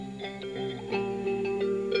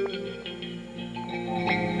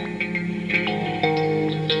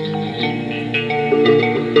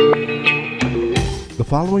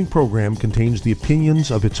following program contains the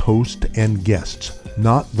opinions of its host and guests,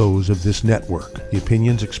 not those of this network. The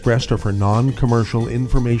opinions expressed are for non-commercial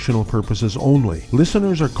informational purposes only.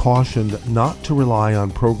 Listeners are cautioned not to rely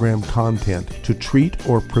on program content to treat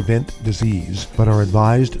or prevent disease, but are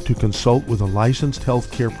advised to consult with a licensed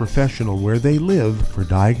healthcare professional where they live for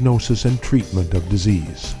diagnosis and treatment of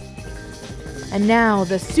disease. And now,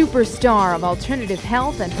 the superstar of alternative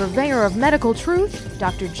health and purveyor of medical truth,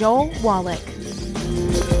 Dr. Joel Wallach.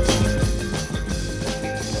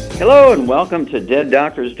 Hello and welcome to Dead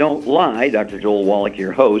Doctors Don't Lie. Dr. Joel Wallach,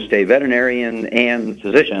 your host, a veterinarian and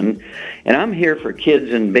physician. And I'm here for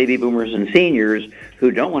kids and baby boomers and seniors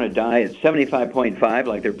who don't want to die at 75.5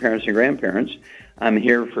 like their parents and grandparents. I'm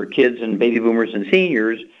here for kids and baby boomers and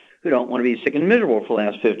seniors who don't want to be sick and miserable for the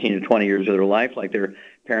last 15 to 20 years of their life like their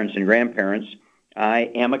parents and grandparents. I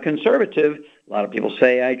am a conservative. A lot of people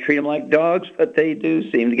say I treat them like dogs, but they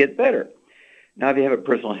do seem to get better. Now, if you have a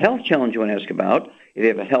personal health challenge you want to ask about, if you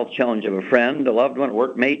have a health challenge of a friend, a loved one, a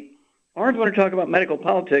workmate, or if you want to talk about medical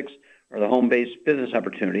politics or the home-based business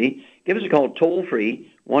opportunity, give us a call toll-free,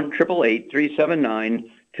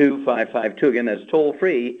 1-888-379-2552. Again, that's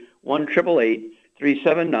toll-free,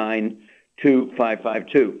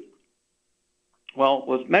 1-888-379-2552. Well,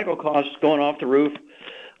 with medical costs going off the roof,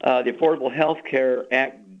 the Affordable Health Care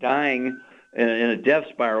Act dying in a death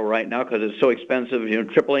spiral right now because it's so expensive,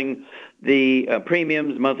 tripling the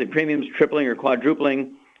premiums, monthly premiums, tripling or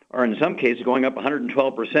quadrupling, or in some cases going up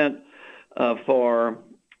 112% for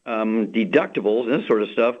deductibles and this sort of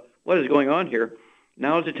stuff. What is going on here?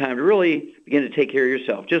 Now is the time to really begin to take care of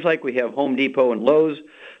yourself. Just like we have Home Depot and Lowe's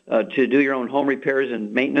to do your own home repairs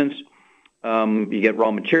and maintenance. You get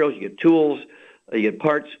raw materials, you get tools, you get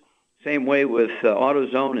parts. Same way with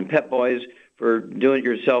AutoZone and Pep Boys for doing it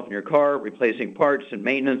yourself in your car, replacing parts and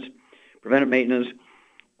maintenance, preventive maintenance.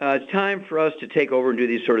 It's time for us to take over and do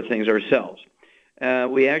these sort of things ourselves.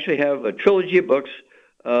 We actually have a trilogy of books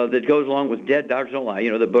that goes along with Dead Doctors Don't Lie.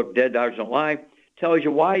 The book Dead Doctors Don't Lie tells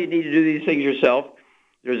you why you need to do these things yourself.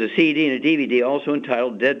 There's a CD and a DVD also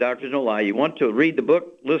entitled Dead Doctors Don't Lie. You want to read the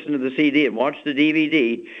book, listen to the CD, and watch the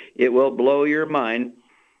DVD. It will blow your mind.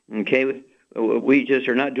 Okay? We just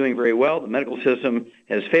are not doing very well. The medical system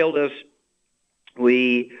has failed us.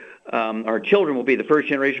 Our children will be the first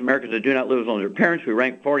generation of Americans that do not live as long as their parents. We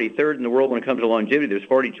rank 43rd in the world when it comes to longevity. There's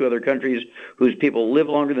 42 other countries whose people live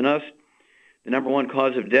longer than us. The number one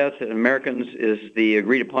cause of death in Americans is the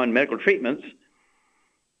agreed upon medical treatments.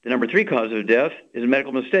 The number three cause of death is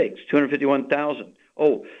medical mistakes, 251,000.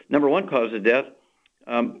 Number one cause of death,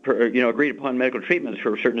 agreed upon medical treatments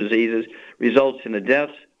for certain diseases results in the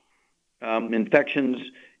deaths, infections,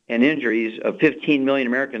 and injuries of 15 million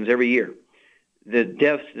Americans every year. The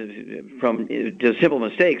deaths from just simple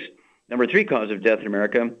mistakes, number three cause of death in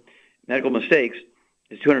America, medical mistakes,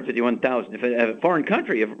 is 251,000. If a foreign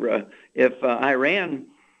country, if Iran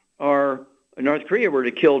or North Korea were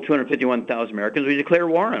to kill 251,000 Americans, we declare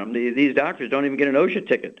war on them. These doctors don't even get an OSHA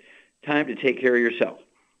ticket. Time to take care of yourself.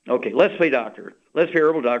 Okay, Let's Play Doctor. Let's Play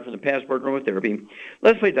Herbal Doctor, the Passport Aromatherapy.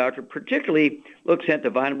 Let's Play Doctor particularly looks at the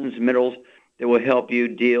vitamins and minerals that will help you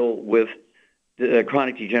deal with the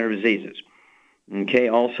chronic degenerative diseases. Okay,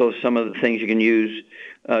 also some of the things you can use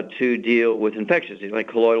to deal with infectious diseases, like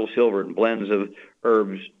colloidal silver and blends of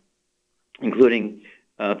herbs, including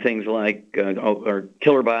things like our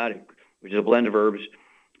Killer Biotic, which is a blend of herbs.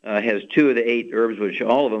 Has 2 of the 8 herbs, which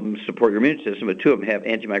all of them support your immune system, but 2 of them have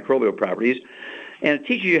antimicrobial properties. And it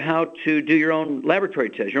teaches you how to do your own laboratory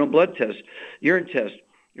tests, your own blood tests, urine tests,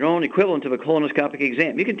 your own equivalent of a colonoscopic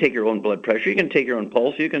exam. You can take your own blood pressure. You can take your own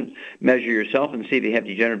pulse. You can measure yourself and see if you have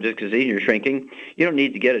degenerative disc disease and you're shrinking. You don't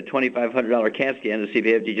need to get a $2,500 CAT scan to see if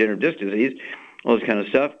you have degenerative disc disease, all this kind of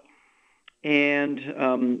stuff. And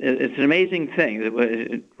it's an amazing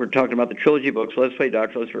thing. We're talking about the trilogy books, Let's Play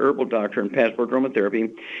Doctor, Let's Play Herbal Doctor, and Passport Aromatherapy.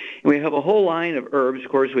 And we have a whole line of herbs.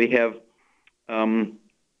 Of course, we have the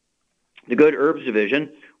Good Herbs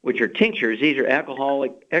Division, which are tinctures. These are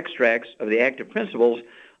alcoholic extracts of the active principles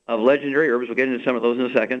of legendary herbs. We'll get into some of those in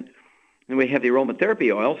a second. And we have the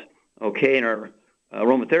aromatherapy oils, in our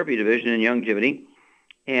aromatherapy division in Youngevity.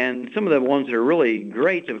 And some of the ones that are really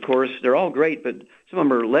great, of course, they're all great, but some of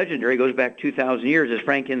them are legendary. It goes back 2,000 years as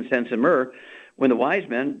frankincense and myrrh, when the wise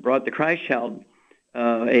men brought the Christ child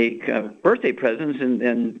birthday presents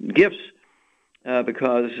and gifts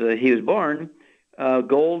because he was born.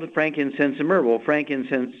 Gold, frankincense, and myrrh. Well,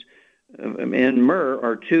 frankincense and myrrh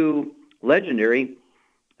are 2 legendary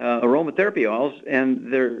aromatherapy oils,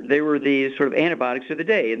 and they were the sort of antibiotics of the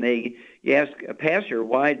day. And you ask a pastor,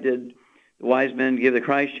 why did the wise men give the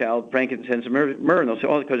Christ child frankincense and myrrh? And they'll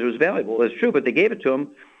say, because it was valuable. That's true, but they gave it to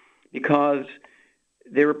him because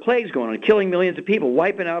there were plagues going on, killing millions of people,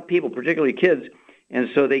 wiping out people, particularly kids. And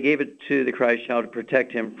so they gave it to the Christ child to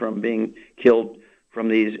protect him from being killed from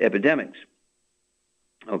these epidemics.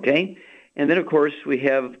 Okay? And then, of course, we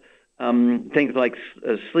have things like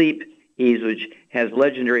sleep ease, which has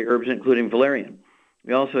legendary herbs, including valerian.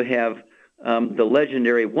 We also have the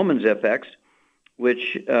legendary Woman's FX,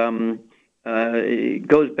 which goes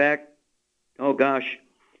back, to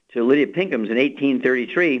Lydia Pinkham's in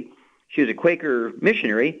 1833. She was a Quaker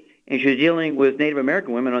missionary, and she was dealing with Native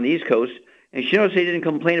American women on the East Coast. And she noticed they didn't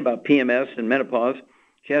complain about PMS and menopause.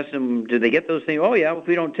 She asked them, did they get those things? Oh, yeah, if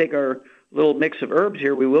we don't take our little mix of herbs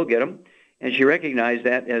here, we will get them. And she recognized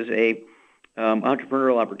that as a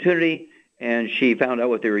entrepreneurial opportunity, and she found out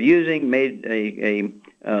what they were using, made a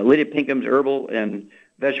Lydia Pinkham's herbal and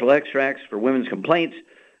vegetable extracts for women's complaints,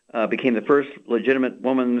 became the first legitimate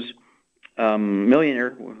woman's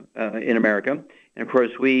millionaire in America. And, of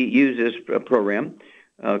course, we use this program.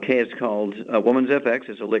 It's called Woman's FX.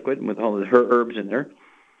 It's a liquid with all of her herbs in there.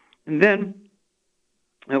 And then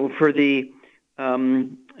for the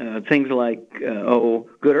things like,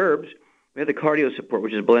 good herbs, we have the cardio support,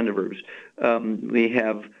 which is a blend of herbs. We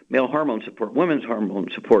have male hormone support, women's hormone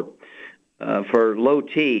support for low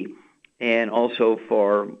T, and also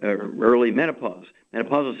for early menopause,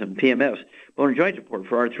 menopausal symptoms, PMS, bone and joint support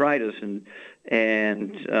for arthritis and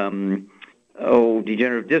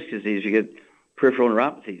degenerative disc disease. You get peripheral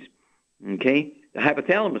neuropathies. Okay, the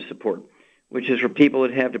hypothalamus support, which is for people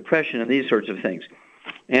that have depression and these sorts of things.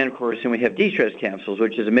 And of course, then we have de-stress capsules,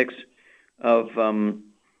 which is a mix of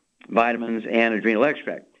vitamins and adrenal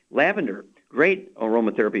extract. Lavender, great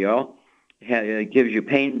aromatherapy oil. It gives you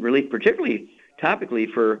pain relief, particularly topically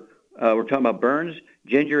for, we're talking about burns.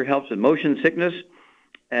 Ginger helps with motion sickness.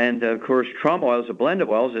 And, of course, trauma oil is a blend of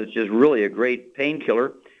oils. It's just really a great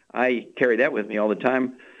painkiller. I carry that with me all the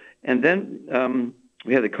time. And then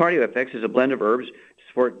we have the Cardio FX is a blend of herbs to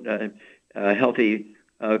support healthy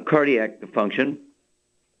cardiac function.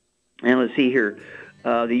 And let's see here.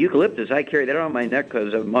 The eucalyptus, I carry that on my neck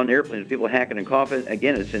because I'm on airplanes, people hacking and coughing.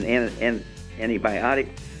 Again, it's an antibiotic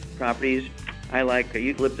properties. I like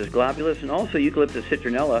Eucalyptus globulus and also Eucalyptus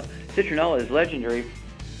citronella. Citronella is legendary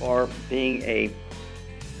for being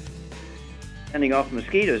fending off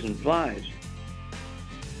mosquitoes and flies.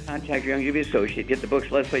 Contact your Youngevity associate. Get the books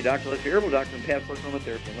Let's Play Dr. Let's Play Herbal Doctor and Passport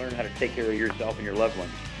Aromatherapy and learn how to take care of yourself and your loved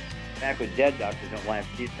ones. Back with Dead Doctors Don't Lie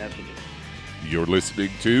for these messages. You're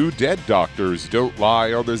listening to Dead Doctors Don't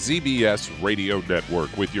Lie on the ZBS Radio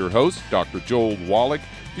Network with your host, Dr. Joel Wallach.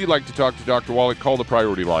 If you'd like to talk to Dr. Wallach, call the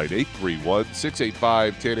priority line,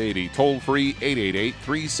 831-685-1080, toll-free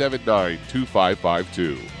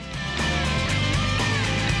 888-379-2552.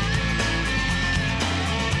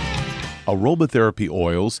 Aromatherapy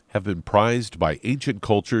oils have been prized by ancient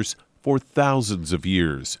cultures for thousands of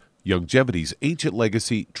years. Youngevity's ancient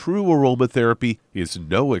legacy, True Aromatherapy, is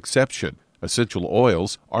no exception. Essential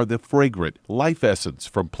oils are the fragrant life essence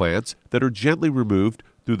from plants that are gently removed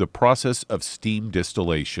through the process of steam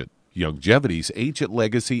distillation. Youngevity's ancient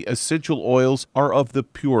legacy essential oils are of the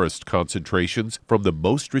purest concentrations from the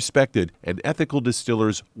most respected and ethical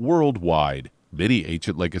distillers worldwide. Many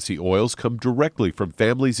ancient legacy oils come directly from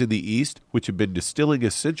families in the East which have been distilling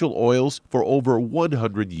essential oils for over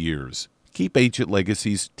 100 years. Keep Ancient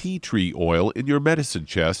Legacy's tea tree oil in your medicine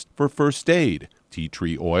chest for first aid. Tea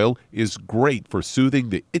tree oil is great for soothing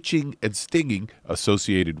the itching and stinging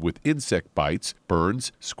associated with insect bites,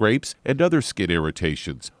 burns, scrapes, and other skin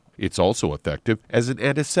irritations. It's also effective as an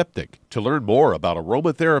antiseptic. To learn more about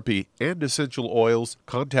aromatherapy and essential oils,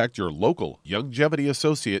 contact your local Youngevity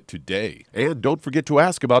associate today. And don't forget to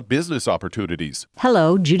ask about business opportunities.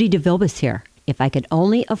 Hello, Judy DeVilbiss here. If I could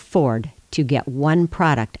only afford to get one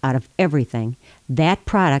product out of everything, that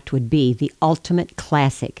product would be the Ultimate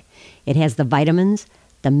Classic. It has the vitamins,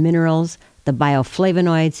 the minerals, the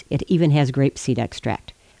bioflavonoids. It even has grapeseed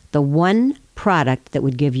extract. The one product that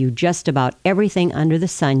would give you just about everything under the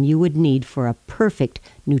sun you would need for a perfect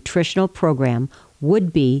nutritional program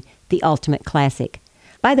would be the Ultimate Classic.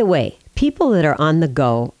 By the way, people that are on the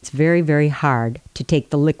go, it's very, very hard to take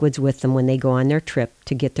the liquids with them when they go on their trip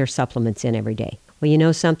to get their supplements in every day. Well, you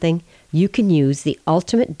know something? You can use the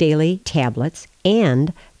Ultimate Daily tablets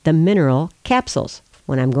and the mineral capsules.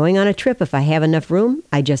 When I'm going on a trip, if I have enough room,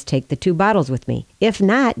 I just take the 2 bottles with me. If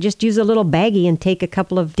not, just use a little baggie and take a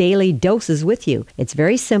couple of daily doses with you. It's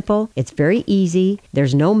very simple. It's very easy.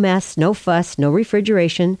 There's no mess, no fuss, no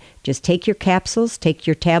refrigeration. Just take your capsules, take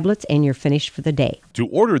your tablets, and you're finished for the day. To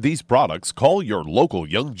order these products, call your local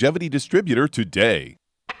Youngevity distributor today.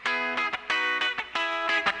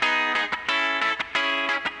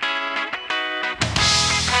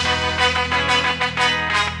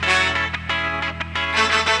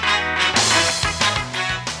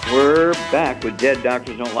 We're back with Dead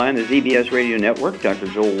Doctors Don't Lie on the ZBS Radio Network. Dr.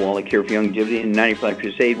 Joel Wallach here for Youngevity and 95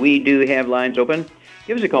 Crusade. We do have lines open.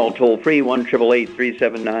 Give us a call toll-free,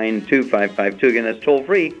 1-888-379-2552. Again, that's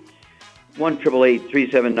toll-free,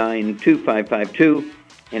 1-888-379-2552.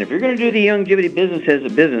 And if you're going to do the Youngevity business as a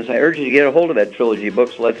business, I urge you to get a hold of that trilogy of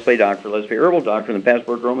books, Let's Play Doctor, Let's Play Herbal Doctor, and the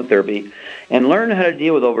Passport to Aromatherapy, and learn how to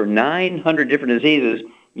deal with over 900 different diseases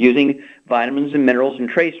using vitamins and minerals and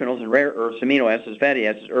trace minerals and rare earths, amino acids, fatty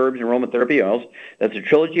acids, herbs, and aromatherapy oils. That's a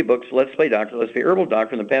trilogy of books, Let's Play Doctor, Let's Play Herbal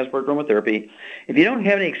Doctor, and the Passport to Aromatherapy. If you don't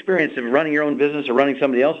have any experience of running your own business or running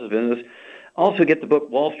somebody else's business, also get the book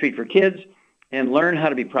Wall Street for Kids and learn how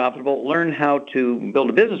to be profitable, learn how to build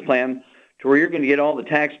a business plan to where you're going to get all the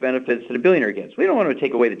tax benefits that a billionaire gets. We don't want to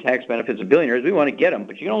take away the tax benefits of billionaires. We want to get them,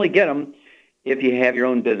 but you can only get them if you have your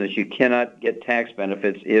own business. You cannot get tax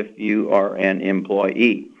benefits if you are an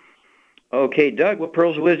employee. Okay, Doug, what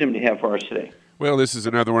pearls of wisdom do you have for us today? Well, this is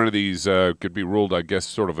another one of these, could be ruled, I guess,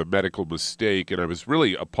 sort of a medical mistake, and I was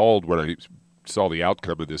really appalled when I saw the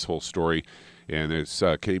outcome of this whole story, and it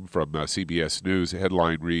came from CBS News. The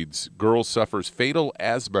headline reads, "Girl suffers fatal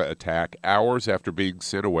asthma attack hours after being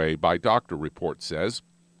sent away by doctor," report says.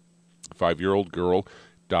 A 5-year-old girl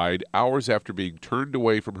died hours after being turned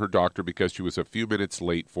away from her doctor because she was a few minutes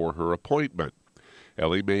late for her appointment.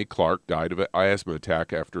 Ellie Mae Clark died of an asthma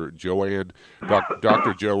attack after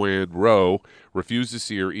Dr. Joanne Rowe refused to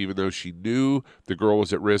see her even though she knew the girl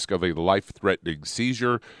was at risk of a life-threatening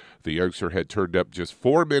seizure. The youngster had turned up just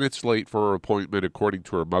 4 minutes late for her appointment, according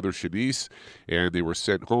to her mother, Shanice, and they were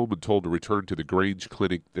sent home and told to return to the Grange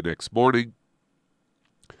Clinic the next morning.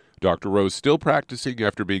 Dr. Rowe still practicing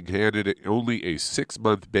after being handed only a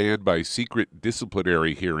 6-month ban by secret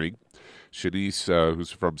disciplinary hearing. Shanice,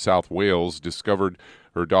 who's from South Wales, discovered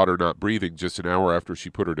her daughter not breathing just an hour after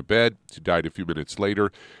she put her to bed. She died a few minutes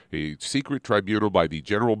later. A secret tribunal by the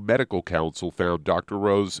General Medical Council found Dr.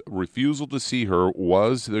 Rowe's refusal to see her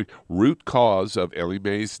was the root cause of Ellie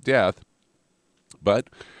Mae's death,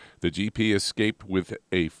 but the GP escaped with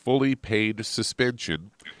a fully paid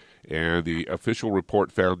suspension. And the official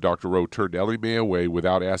report found Dr. Rowe turned Ellie Mae away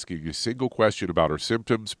without asking a single question about her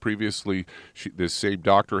symptoms. Previously, this same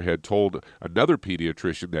doctor had told another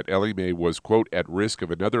pediatrician that Ellie Mae was, quote, at risk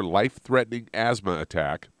of another life-threatening asthma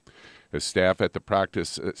attack. The staff at the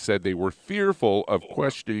practice said they were fearful of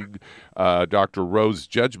questioning Dr. Rowe's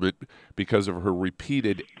judgment because of her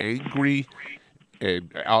repeated angry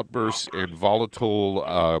and outbursts and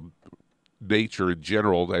volatile nature in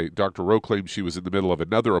general. Dr. Rowe claims she was in the middle of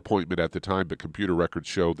another appointment at the time, but computer records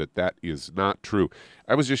show that that is not true.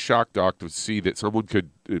 I was just shocked, Doc, to see that someone could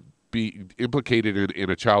be implicated in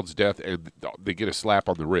a child's death and they get a slap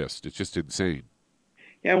on the wrist. It's just insane.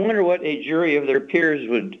 Yeah, I wonder what a jury of their peers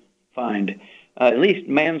would find. At least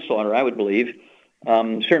manslaughter, I would believe.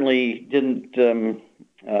 Certainly didn't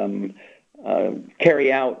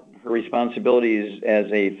carry out her responsibilities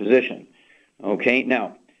as a physician. Okay,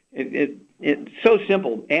 now, it's so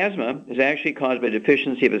simple. Asthma is actually caused by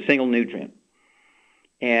deficiency of a single nutrient.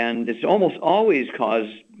 And it's almost always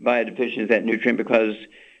caused by a deficiency of that nutrient because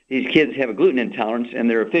these kids have a gluten intolerance and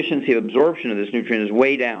their efficiency of absorption of this nutrient is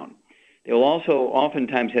way down. They will also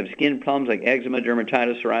oftentimes have skin problems like eczema,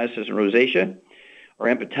 dermatitis, psoriasis, and rosacea, or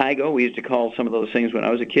impetigo. We used to call some of those things when I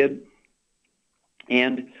was a kid.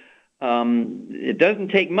 And it doesn't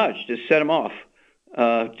take much to set them off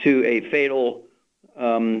to a fatal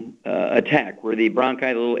attack where the bronchi,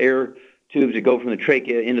 the little air tubes that go from the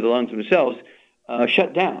trachea into the lungs themselves,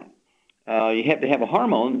 shut down. You have to have a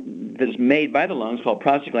hormone that's made by the lungs called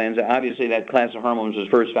prostaglandins. Obviously, that class of hormones was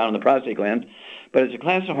first found in the prostate gland, but it's a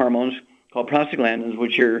class of hormones called prostaglandins,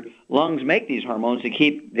 which your lungs make these hormones to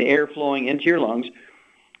keep the air flowing into your lungs.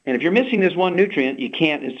 And if you're missing this one nutrient, you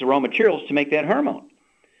can't, it's the raw materials to make that hormone.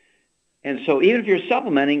 And so even if you're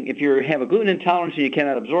supplementing, if you have a gluten intolerance and you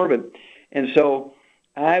cannot absorb it, and so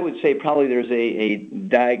I would say probably there's a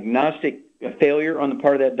diagnostic failure on the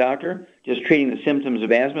part of that doctor, just treating the symptoms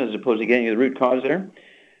of asthma as opposed to getting the root cause there.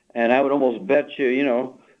 And I would almost bet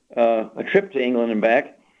you, a trip to England and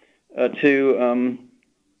back that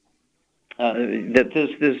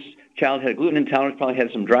this child had a gluten intolerance, probably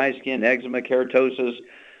had some dry skin, eczema, keratosis,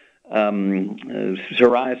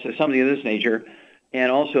 psoriasis, something of this nature,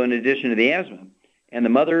 and also in addition to the asthma. And the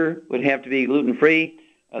mother would have to be gluten-free.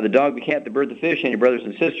 The dog, the cat, the bird, the fish, and your brothers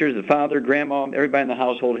and sisters, the father, grandma, everybody in the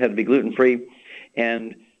household had to be gluten-free.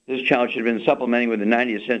 And this child should have been supplementing with the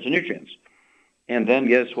 90 essential nutrients. And then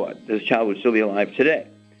guess what? This child would still be alive today.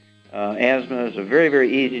 Asthma is a very, very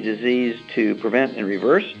easy disease to prevent and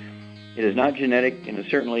reverse. It is not genetic, and it's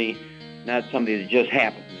certainly not something that just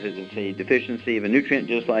happens. It's a deficiency of a nutrient,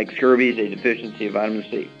 just like scurvy is a deficiency of vitamin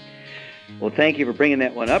C. Well, thank you for bringing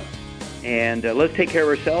that one up. And let's take care of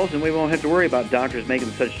ourselves, and we won't have to worry about doctors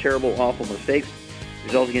making such terrible, awful mistakes,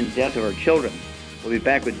 resulting in the death of our children. We'll be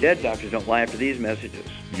back with Dead Doctors Don't Lie after these messages.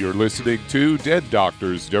 You're listening to Dead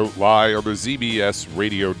Doctors Don't Lie on the ZBS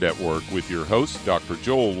Radio Network with your host, Dr.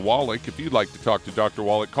 Joel Wallach. If you'd like to talk to Dr.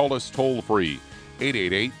 Wallach, call us toll-free,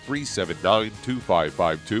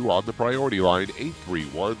 888-379-2552 on the priority line,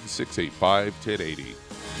 831-685-1080.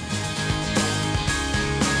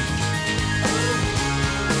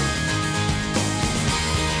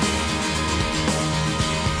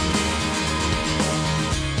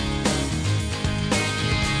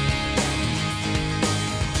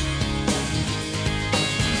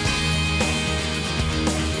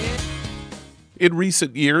 In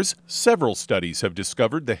recent years, several studies have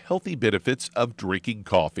discovered the healthy benefits of drinking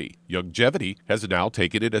coffee. Youngevity has now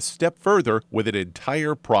taken it a step further with an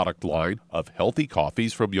entire product line of healthy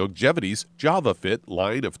coffees from Youngevity's JavaFit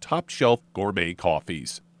line of top-shelf gourmet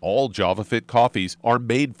coffees. All JavaFit coffees are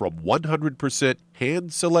made from 100%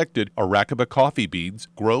 hand-selected Arabica coffee beans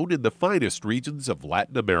grown in the finest regions of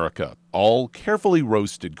Latin America, all carefully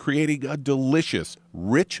roasted, creating a delicious,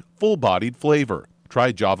 rich, full-bodied flavor.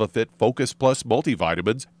 Try JavaFit Focus Plus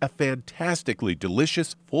multivitamins, a fantastically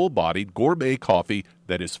delicious, full-bodied gourmet coffee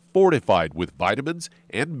that is fortified with vitamins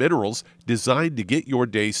and minerals designed to get your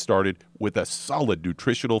day started with a solid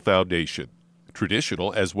nutritional foundation.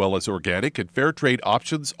 Traditional as well as organic and fair trade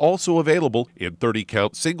options also available in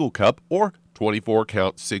 30-count single cup or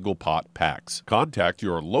 24-count single pot packs. Contact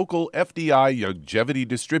your local FDI Youngevity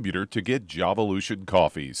distributor to get Javalution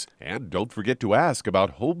coffees. And don't forget to ask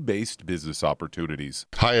about home-based business opportunities.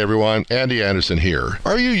 Hi everyone, Andy Anderson here.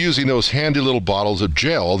 Are you using those handy little bottles of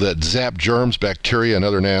gel that zap germs, bacteria, and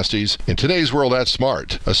other nasties? In today's world, that's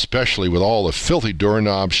smart, especially with all the filthy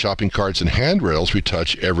doorknobs, shopping carts, and handrails we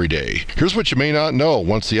touch every day. Here's what you may not know.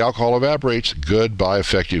 Once the alcohol evaporates, goodbye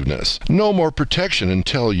effectiveness. No more protection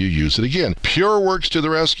until you use it again. PureWorks to the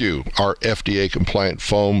rescue. Our FDA-compliant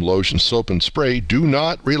foam, lotion, soap, and spray do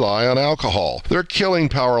not rely on alcohol. Their killing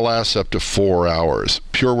power lasts up to 4 hours.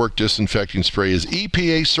 PureWorks disinfecting spray is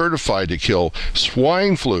EPA certified to kill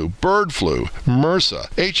swine flu, bird flu, MRSA,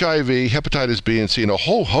 HIV, hepatitis B and C, and a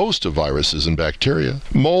whole host of viruses and bacteria.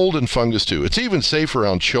 Mold and fungus too. It's even safe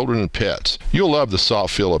around children and pets. You'll love the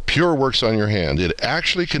soft feel of PureWorks on your hand. It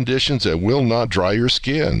actually conditions and will not dry your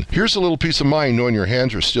skin. Here's a little peace of mind knowing your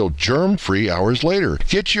hands are still germ-free hours later.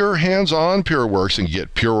 Get your hands on PureWorks and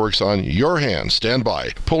get PureWorks on your hands. Stand by.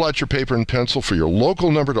 Pull out your paper and pencil for your local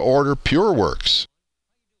number to order. PureWorks.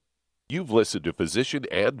 You've listened to physician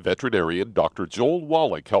and veterinarian Dr. Joel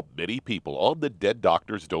Wallach help many people on the Dead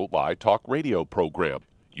Doctors Don't Lie talk radio program.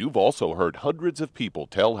 You've also heard hundreds of people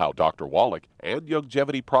tell how Dr. Wallach and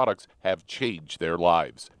Youngevity products have changed their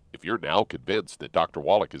lives. If you're now convinced that Dr.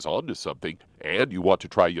 Wallach is onto something and you want to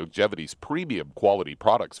try Youngevity's premium quality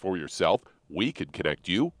products for yourself, we can connect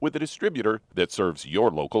you with a distributor that serves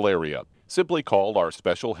your local area. Simply call our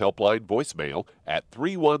special helpline voicemail at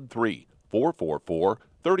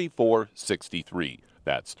 313-444-3463.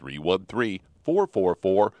 That's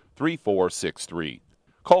 313-444-3463.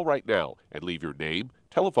 Call right now and leave your name,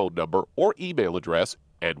 telephone number, or email address,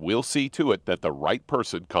 and we'll see to it that the right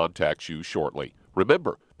person contacts you shortly.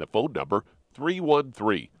 Remember, the phone number,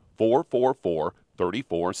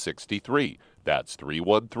 313-444-3463. That's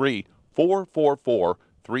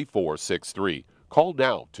 313-444-3463. Call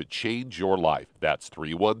now to change your life. That's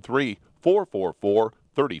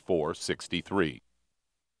 313-444-3463.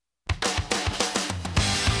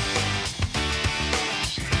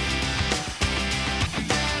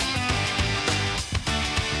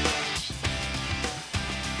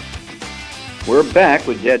 We're back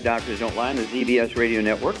with Dead Doctors Don't Lie on the ZBS Radio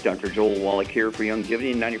Network. Dr. Joel Wallach here for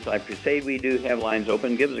Youngevity and 95 Crusade. We do have lines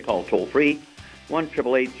open. Give us a call toll-free,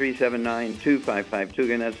 1-888-379-2552.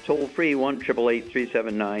 Again, that's toll-free,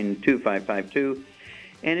 1-888-379-2552.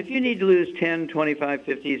 And if you need to lose 10, 25,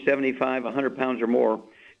 50, 75, 100 pounds or more,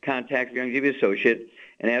 contact your Youngevity associate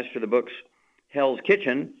and ask for the books Hell's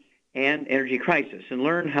Kitchen and Energy Crisis and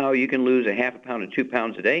learn how you can lose a half a pound to 2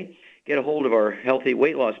 pounds a day. Get a hold of our healthy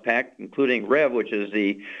weight loss pack, including Rev, which is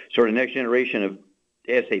the sort of next generation of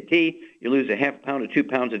SAP. You lose a half pound to 2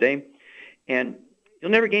 pounds a day, and you'll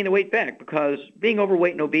never gain the weight back because being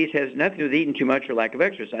overweight and obese has nothing to do with eating too much or lack of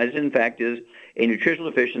exercise. It, in fact, is a nutritional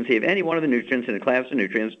deficiency of any one of the nutrients in a class of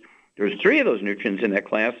nutrients. There's 3 of those nutrients in that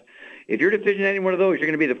class. If you're deficient in any one of those, you're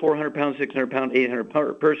going to be the 400-pound, 600-pound,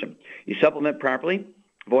 800-pound person. You supplement properly,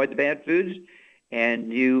 avoid the bad foods,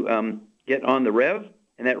 and you get on the Rev.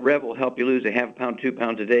 And that Rev will help you lose a half a pound, 2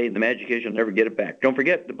 pounds a day. The magic is you'll never get it back. Don't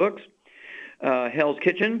forget the books, Hell's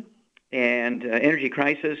Kitchen and Energy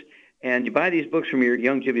Crisis. and you buy these books from your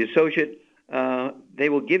Youngevity associate, they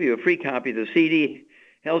will give you a free copy of the CD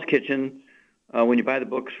Hell's Kitchen when you buy the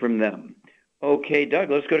books from them. Okay,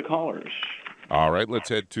 Doug, let's go to callers. All right, let's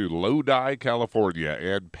head to Lodi, California.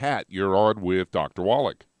 And Pat, you're on with Dr.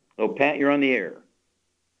 Wallach. Oh, Pat, you're on the air.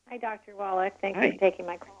 Hi, Dr. Wallach. Thanks Hi. for taking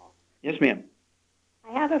my call. Yes, ma'am.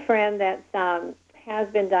 I have a friend that has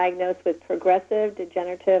been diagnosed with progressive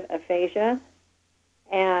degenerative aphasia,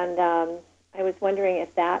 and I was wondering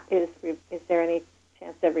if that is there any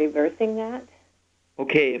chance of reversing that?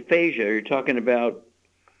 Okay, aphasia, you're talking about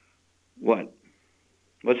what?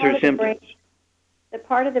 What's their symptoms? The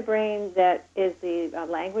part of the brain that is the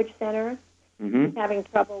language center. Mm-hmm. He's having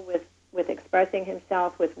trouble with expressing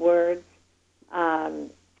himself with words.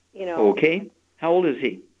 Okay. How old is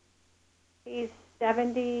he? He's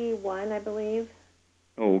 71, I believe.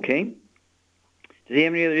 Okay. Does he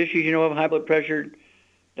have any other issues you know of? High blood pressure,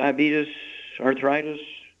 diabetes, arthritis?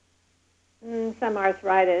 Some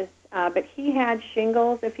arthritis. But he had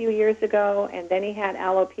shingles a few years ago, and then he had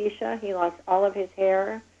alopecia. He lost all of his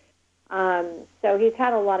hair. So he's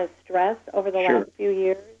had a lot of stress over the last few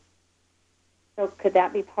years. So could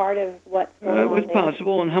that be part of what's going on It's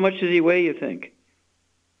possible. And how much does he weigh, you think?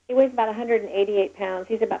 He weighs about 188 pounds.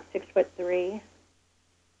 He's about 6'3".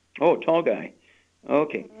 Oh, tall guy.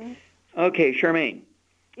 Okay. Mm-hmm. Okay, Charmaine.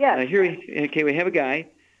 Yes. We have a guy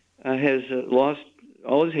has lost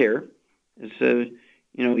all his hair. It's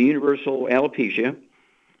universal alopecia,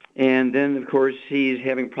 and then of course he's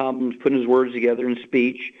having problems putting his words together in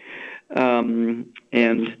speech, and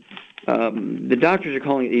the doctors are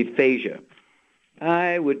calling it aphasia.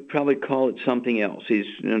 I would probably call it something else. He's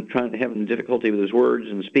having difficulty with his words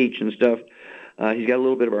and speech and stuff. He's got a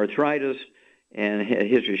little bit of arthritis and a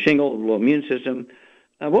history of shingle, a low immune system.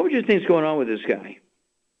 What would you think is going on with this guy?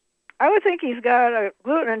 I would think he's got a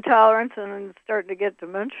gluten intolerance and starting to get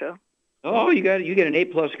dementia. Oh, you get an A+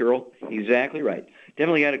 girl. Exactly right.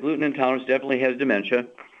 Definitely got a gluten intolerance. Definitely has dementia.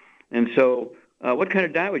 And so, what kind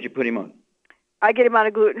of diet would you put him on? I get him on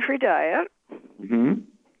a gluten-free diet. Mm-hmm.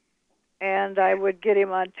 And I would get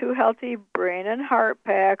him on 2 healthy brain and heart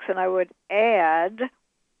packs, and I would add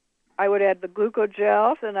the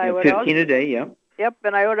glucogels, and I would 15 a day, yeah. Yep,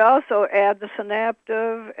 and I would also add the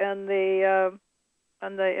Synaptive and the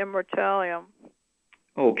Immortalium.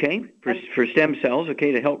 Okay, for stem cells,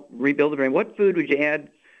 okay, to help rebuild the brain. What food would you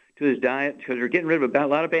add to his diet? Because we're getting rid of a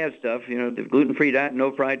lot of bad stuff, the gluten-free diet,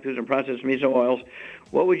 no fried foods and processed meats and oils.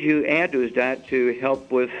 What would you add to his diet to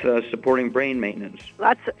help with supporting brain maintenance?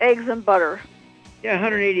 Lots of eggs and butter. Yeah,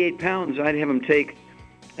 188 pounds. I'd have him take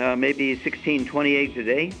maybe 16, 20 eggs a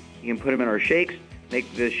day. You can put them in our shakes.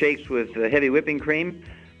 Make the shakes with heavy whipping cream.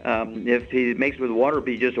 If he makes it with water, it'd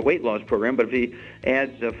be just a weight loss program. But if he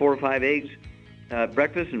adds 4 or 5 eggs at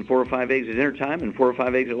breakfast and 4 or 5 eggs at dinner time and 4 or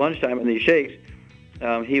 5 eggs at lunchtime in these shakes,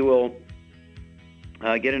 he will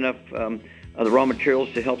get enough of the raw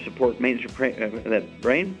materials to help support maintenance that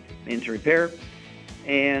brain, maintenance and repair.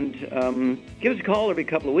 And give us a call every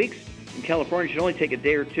couple of weeks. In California, it should only take a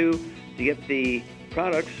day or two to get the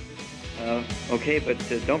products. But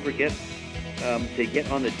don't forget to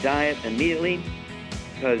get on the diet immediately,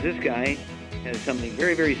 because this guy has something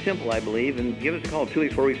very, very simple, I believe. And give us a call 2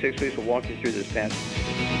 weeks, 4 weeks, 6 weeks. We'll walk you through this, Pat.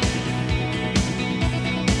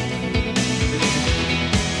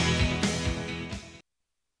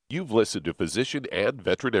 You've listened to physician and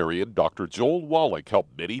veterinarian Dr. Joel Wallach help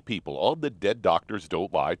many people on the Dead Doctors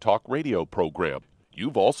Don't Lie talk radio program.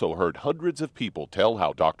 You've also heard hundreds of people tell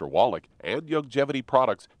how Dr. Wallach and Youngevity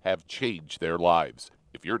products have changed their lives.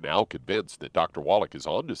 If you're now convinced that Dr. Wallach is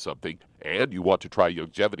onto something and you want to try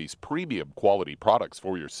Youngevity's premium quality products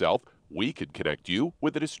for yourself, we can connect you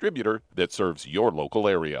with a distributor that serves your local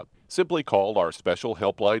area. Simply call our special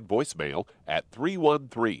helpline voicemail at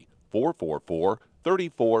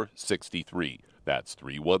 313-444-3463. That's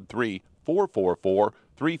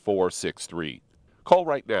 313-444-3463. Call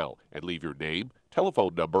right now and leave your name,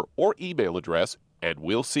 telephone number, or email address, and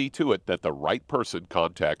we'll see to it that the right person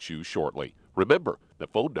contacts you shortly. Remember, the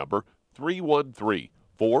phone number,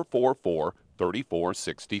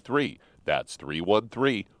 313-444-3463. That's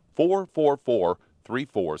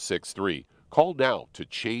 313-444-3463. Call now to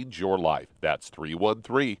change your life. That's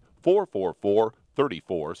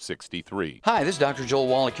 313-444-3463. Hi, this is Dr. Joel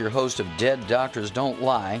Wallach, your host of Dead Doctors Don't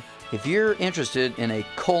Lie. If you're interested in a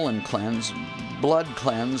colon cleanse, blood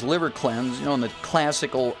cleanse, liver cleanse, in the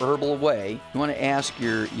classical herbal way, you want to ask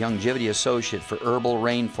your Youngevity associate for Herbal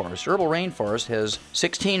Rainforest. Herbal Rainforest has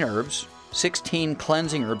 16 herbs, 16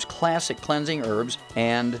 cleansing herbs, classic cleansing herbs,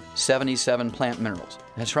 and 77 plant minerals.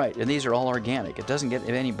 That's right, and these are all organic. It doesn't get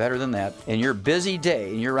any better than that. In your busy day,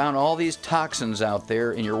 and you're around all these toxins out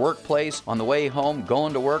there in your workplace, on the way home,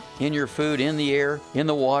 going to work, in your food, in the air, in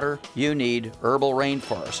the water, you need Herbal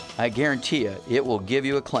Rainforest. I guarantee you, it will give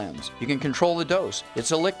you a cleanse. You can control the dose.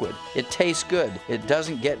 It's a liquid. It tastes good. It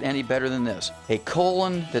doesn't get any better than this. A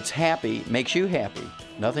colon that's happy makes you happy.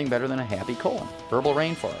 Nothing better than a happy colon. Herbal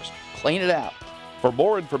Rainforest. Clean it out. For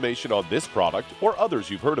more information on this product or others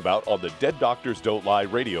you've heard about on the Dead Doctors Don't Lie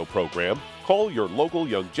radio program, call your local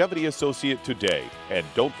Youngevity associate today. And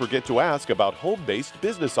don't forget to ask about home-based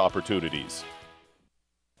business opportunities.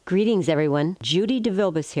 Greetings, everyone. Judy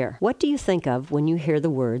DeVilbus here. What do you think of when you hear the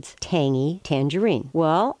words tangy tangerine?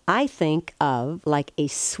 Well, I think of like a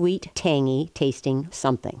sweet, tangy tasting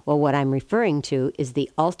something. Well, what I'm referring to is the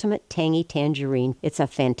Ultimate Tangy Tangerine. It's a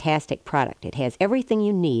fantastic product. It has everything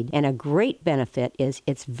you need, and a great benefit is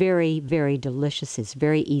it's very, very delicious. It's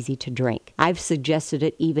very easy to drink. I've suggested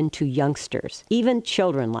it even to youngsters. Even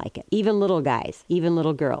children like it. Even little guys. Even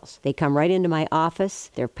little girls. They come right into my office.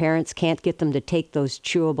 Their parents can't get them to take those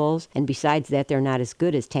chewables, and besides that, they're not as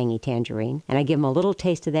good as Tangy Tangerine. And I give them a little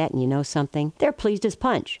taste of that, and you know something? They're pleased as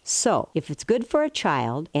punch. So, if it's good for a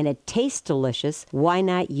child and it tastes delicious, why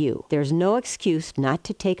not you? There's no excuse not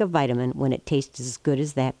to take a vitamin when it tastes as good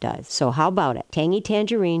as that does. So how about it? Tangy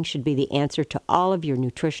Tangerine should be the answer to all of your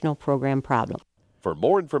nutritional program problems. For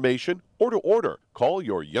more information or to order, call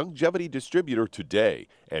your Youngevity distributor today.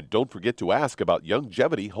 And don't forget to ask about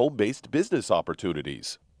Youngevity home-based business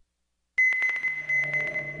opportunities.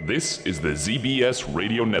 This is the ZBS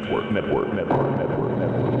Radio Network.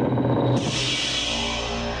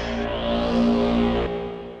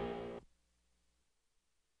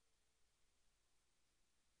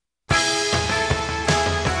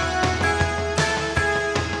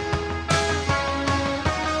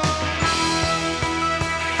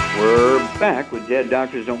 We're back with Dead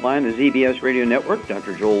Doctors Don't Lie on the ZBS Radio Network.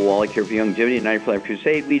 Dr. Joel Wallach here for Youngevity and 95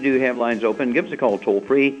 Crusade. We do have lines open. Give us a call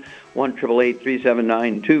toll-free,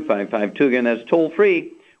 1-888-379-2552. Again, that's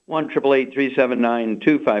toll-free,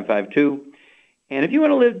 1-888-379-2552. And if you want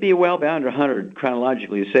to live, be well beyond 100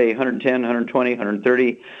 chronologically, say 110, 120,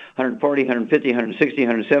 130, 140, 150, 160,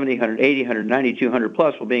 170, 180, 190, 200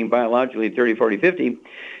 plus, while being biologically 30, 40, 50,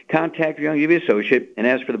 contact your Youngevity associate and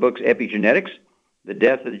ask for the books Epigenetics, The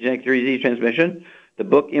Death of the Genetic Disease Transmission, the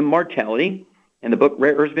book Immortality, and the book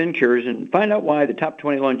Rare Earths and Cures, and find out why the top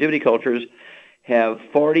 20 longevity cultures have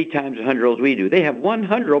 40 times the 100-year-olds we do. They have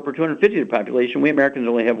 100-year-old per 250 of the population. We Americans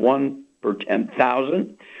only have 1 per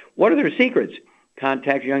 10,000. What are their secrets?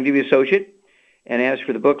 Contact your Youngevity associate and ask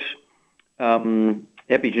for the books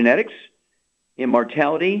Epigenetics,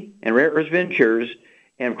 Immortality, and Rare Earths and Cures,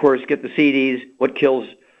 and, of course, get the CDs,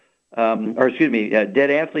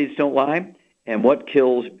 Dead Athletes Don't Lie, and What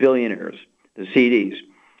Kills Billionaires, the CDs.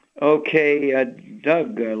 Okay,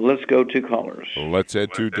 Doug, let's go to callers. Let's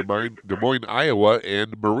head to Des Moines, Iowa,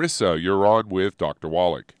 and Marissa, you're on with Dr.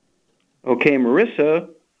 Wallach. Okay, Marissa,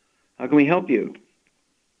 how can we help you?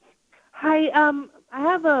 Hi, I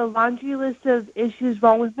have a laundry list of issues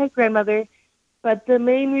wrong with my grandmother, but the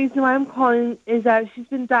main reason why I'm calling is that she's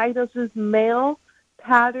been diagnosed with male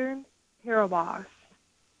pattern hair loss.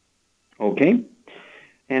 Okay.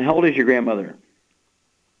 And how old is your grandmother?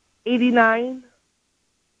 89.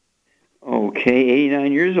 Okay,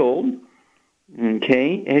 89 years old.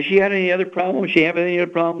 Okay. Has she had any other problems? Does she have any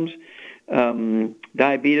other problems?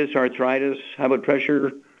 Diabetes, arthritis, high blood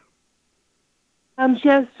pressure? She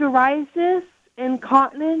has psoriasis,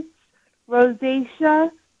 incontinence,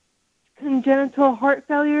 rosacea, congenital heart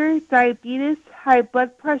failure, diabetes, high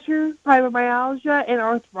blood pressure, fibromyalgia, and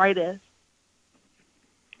arthritis.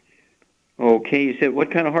 Okay, you said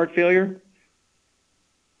what kind of heart failure?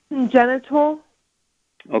 Congenital.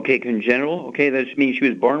 Okay, congenital. Okay, that just means she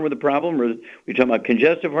was born with a problem, or are we talking about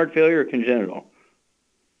congestive heart failure or congenital?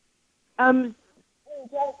 Congestive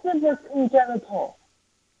or congenital?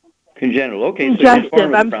 Congenital. Okay, congestive.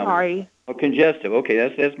 So I'm sorry. Oh, congestive. Okay,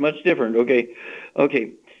 that's much different. Okay,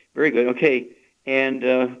 very good. Okay,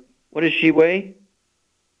 and what does she weigh?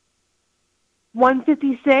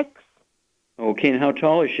 156. Okay, and how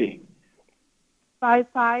tall is she?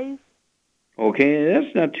 5'5". Okay,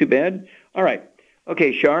 that's not too bad. All right.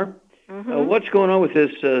 Okay, Shar, what's going on with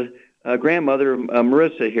this grandmother,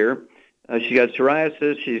 Marissa, here? She's got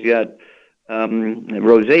psoriasis, she's got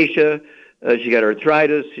rosacea, she's got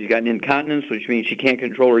arthritis, she's got incontinence, which means she can't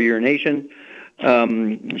control her urination.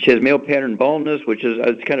 She has male pattern baldness, which is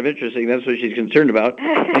it's kind of interesting. That's what she's concerned about.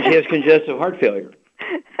 And she has congestive heart failure.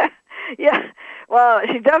 Yeah. Well,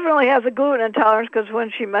 she definitely has a gluten intolerance because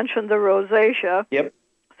when she mentioned the rosacea. Yep.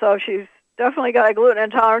 So she's definitely got a gluten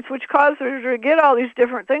intolerance, which causes her to get all these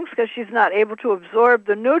different things because she's not able to absorb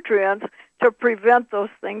the nutrients to prevent those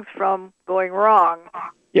things from going wrong.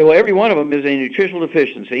 Yeah, well, every one of them is a nutritional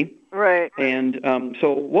deficiency. Right. And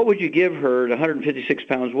so what would you give her at 156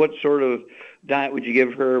 pounds? What sort of diet would you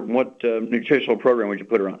give her? What nutritional program would you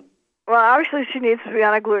put her on? Well, obviously she needs to be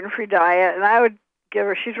on a gluten-free diet, and I would give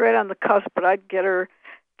her, she's right on the cusp, but I'd get her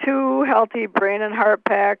 2 healthy brain and heart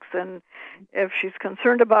packs, and if she's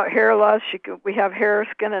concerned about hair loss, we have hair,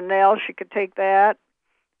 skin, and nails. She could take that.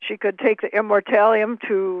 She could take the Immortalium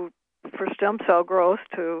for stem cell growth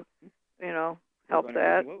to, help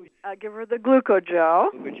that. I'd give her the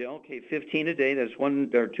Glucogel. Glucogel, okay, 15 a day. That's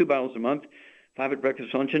 1 or 2 bottles a month. 5 at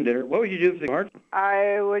breakfast, lunch, and dinner. What would you do for the heart?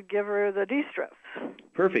 I would give her the De-Stress.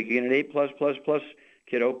 Perfect. You get an A+++,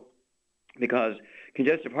 kiddo, because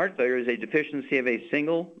congestive heart failure is a deficiency of a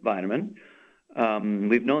single vitamin.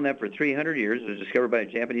 We've known that for 300 years. It was discovered by a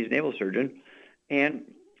Japanese naval surgeon. And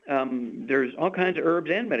there's all kinds of herbs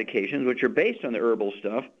and medications which are based on the herbal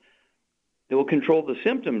stuff that will control the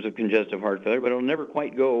symptoms of congestive heart failure, but it'll never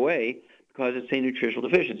quite go away because it's a nutritional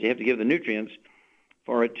deficiency. You have to give the nutrients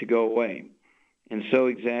for it to go away. And so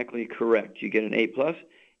exactly correct. You get an A+.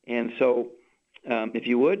 And so if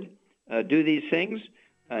you would, do these things.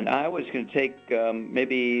 And I was going to take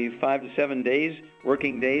maybe 5 to 7 days,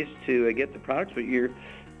 working days, to get the products. But your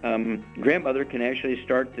grandmother can actually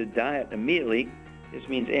start the diet immediately. This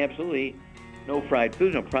means absolutely no fried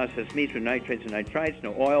foods, no processed meats with nitrates and nitrites,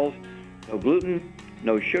 no oils, no gluten,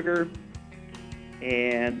 no sugar,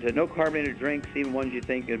 and no carbonated drinks, even ones you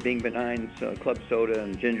think of being benign, so club soda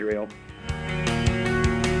and ginger ale.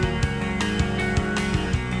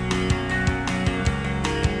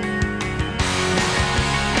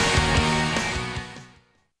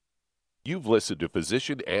 You've listened to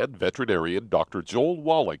physician and veterinarian Dr. Joel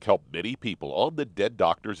Wallach help many people on the Dead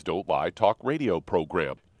Doctors Don't Lie talk radio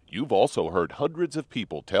program. You've also heard hundreds of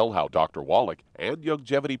people tell how Dr. Wallach and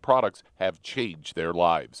Youngevity products have changed their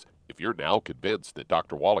lives. If you're now convinced that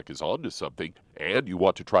Dr. Wallach is onto something and you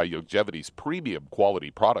want to try Youngevity's premium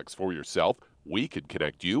quality products for yourself, we can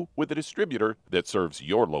connect you with a distributor that serves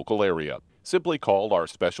your local area. Simply call our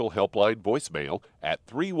special helpline voicemail at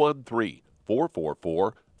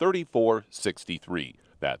 313-444-3463.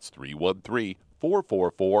 That's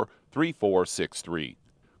 313-444-3463.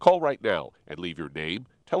 Call right now and leave your name,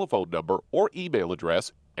 telephone number, or email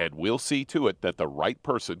address, and we'll see to it that the right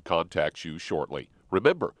person contacts you shortly.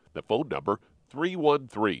 Remember, the phone number,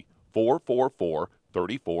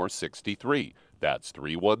 313-444-3463. That's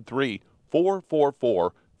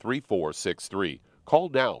 313-444-3463. Call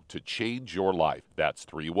now to change your life. That's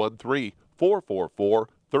 313-444-3463.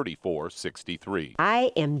 3463. I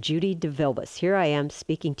am Judy DeVilbus. Here I am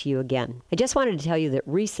speaking to you again. I just wanted to tell you that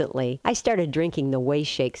recently I started drinking the Whey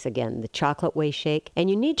Shakes again, the chocolate Whey Shake. And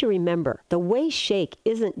you need to remember, the Whey Shake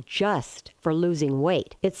isn't just for losing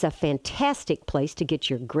weight. It's a fantastic place to get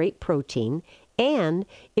your great protein. And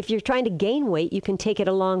if you're trying to gain weight, you can take it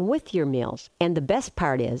along with your meals. And the best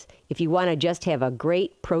part is, if you want to just have a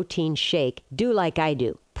great protein shake, do like I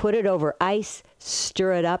do. Put it over ice,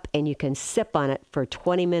 stir it up, and you can sip on it for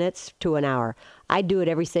 20 minutes to an hour. I do it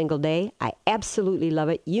every single day. I absolutely love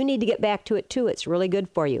it. You need to get back to it too. It's really good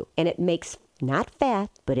for you. And it makes not fat,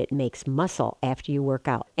 but it makes muscle after you work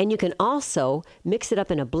out. And you can also mix it up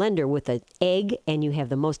in a blender with an egg, and you have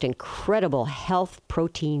the most incredible health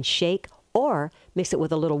protein shake. Or mix it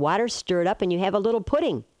with a little water, stir it up, and you have a little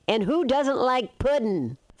pudding. And who doesn't like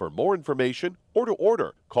pudding? For more information or to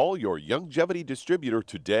order, call your Youngevity distributor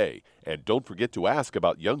today. And don't forget to ask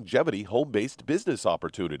about Youngevity home-based business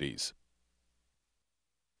opportunities.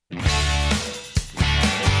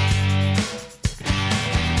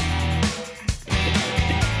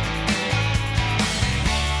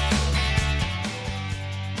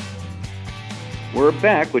 We're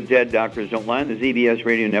back with Dead Doctors Don't Lie on the ZBS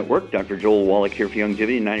Radio Network. Dr. Joel Wallach here for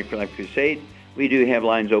Youngevity, 90 for Life Crusade. We do have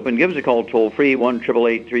lines open. Give us a call toll-free,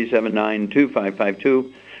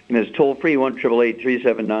 1-888-379-2552. And it's toll-free,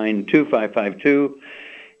 1-888-379-2552.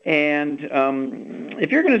 And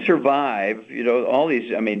if you're going to survive, all these,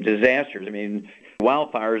 disasters,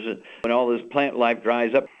 wildfires, when all this plant life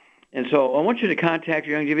dries up. And so I want you to contact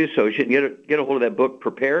your Youngevity associate and get a hold of that book,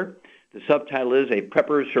 Prepare. The subtitle is A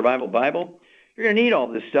Prepper's Survival Bible. You're going to need all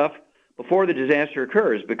this stuff before the disaster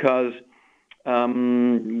occurs because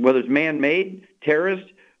whether it's man-made, terrorist,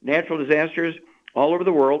 natural disasters, all over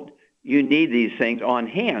the world, you need these things on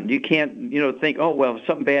hand. You can't, think, oh, well, if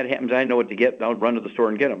something bad happens, I know what to get. I'll run to the store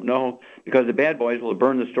and get them. No, because the bad boys will have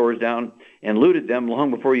burned the stores down and looted them long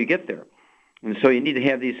before you get there. And so you need to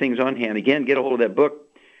have these things on hand. Again, get a hold of that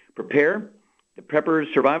book, Prepare, the Prepper's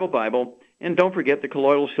Survival Bible, and don't forget the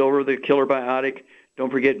colloidal silver, the killer biotic.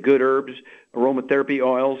 Don't forget good herbs, aromatherapy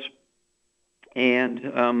oils, and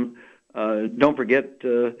don't forget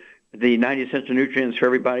the 90 essential nutrients for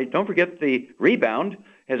everybody. Don't forget the Rebound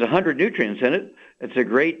has 100 nutrients in it. It's a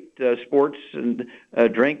great sports and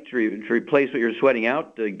drink to replace what you're sweating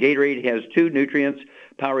out. Gatorade has 2 nutrients,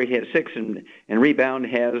 Powerade has 6, and Rebound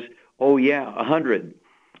has 100.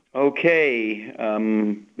 Okay,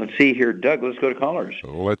 let's see here. Doug, let's go to callers.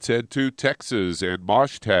 Let's head to Texas. And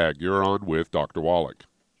Moshtag, you're on with Dr. Wallach.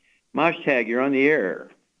 Moshtag, you're on the air.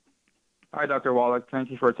 Hi, Dr. Wallach.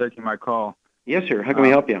 Thank you for taking my call. Yes, sir. How can we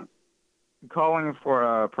help you? Calling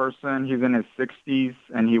for a person, he's in his 60s,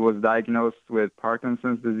 and he was diagnosed with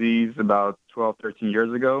Parkinson's disease about 12, 13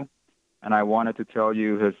 years ago. And I wanted to tell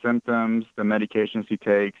you his symptoms, the medications he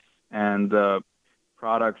takes, and the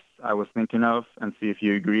products I was thinking of, and see if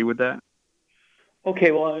you agree with that. Okay,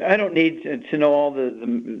 well, I don't need to know all the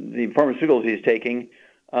pharmaceuticals he's taking.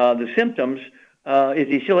 The symptoms, is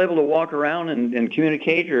he still able to walk around and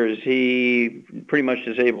communicate, or is he pretty much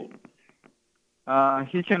disabled?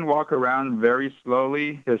 He can walk around very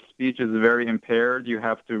slowly. His speech is very impaired. You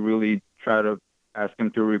have to really try to ask him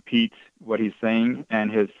to repeat what he's saying,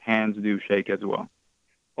 and his hands do shake as well.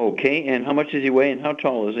 Okay, and how much does he weigh, and how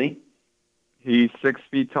tall is he? He's 6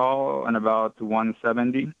 feet tall and about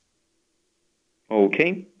 170.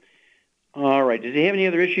 Okay. All right. Does he have any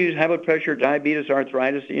other issues, high blood pressure, diabetes,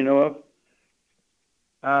 arthritis that you know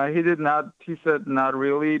of? He did not, he said not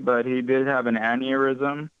really, but he did have an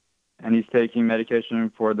aneurysm, and he's taking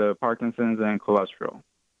medication for the Parkinson's and cholesterol.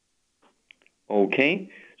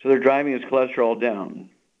 Okay. So they're driving his cholesterol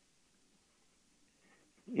down.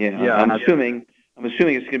 Yeah. I'm assuming it's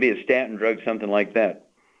going to be a statin drug, something like that.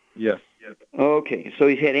 Yes. Okay, so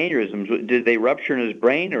he's had aneurysms. Did they rupture in his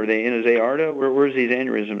brain, or are they in his aorta? Where's these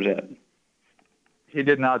aneurysms at? He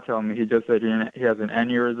did not tell me. He just said he has an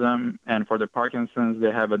aneurysm, and for the Parkinson's,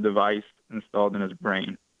 they have a device installed in his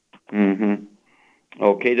brain. Mm-hmm.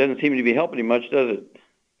 Okay, doesn't seem to be helping him much, does it?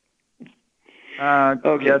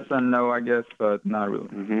 Okay. Yes and no, I guess, but not really.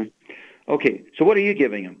 Mm-hmm. Okay, so what are you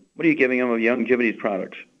giving him? What are you giving him of Youngevity's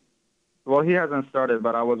products? Well, he hasn't started,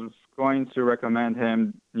 but I was going to recommend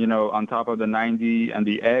him, on top of the 90 and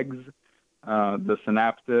the eggs, the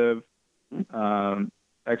Synaptive,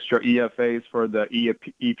 extra EFAs for the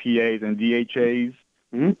EPAs and DHAs.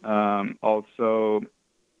 Mm-hmm. Also,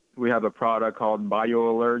 we have a product called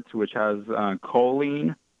BioAlert, which has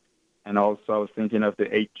choline, and also I was thinking of the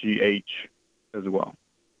HGH as well.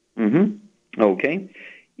 Mm-hmm. Okay.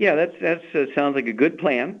 Yeah, that sounds like a good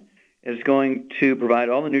plan. It's going to provide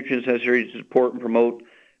all the nutrients necessary to support and promote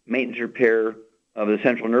maintenance repair of the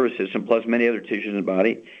central nervous system, plus many other tissues in the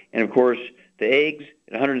body. And, of course, the eggs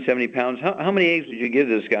at 170 pounds. How many eggs would you give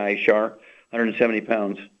this guy, Shar, 170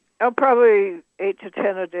 pounds? Oh, probably 8 to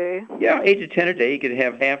 10 a day. Yeah, 8 to 10 a day. You could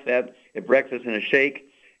have half that at breakfast in a shake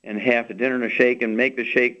and half at dinner in a shake, and make the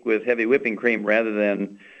shake with heavy whipping cream rather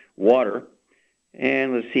than water.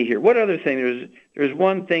 And let's see here. What other thing? There's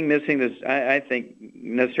one thing missing that's, I think,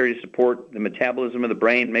 necessary to support the metabolism of the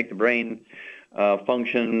brain, make the brain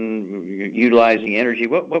function, utilizing energy.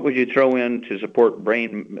 What would you throw in to support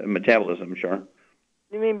brain metabolism, Shar?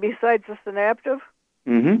 You mean besides the Synaptive?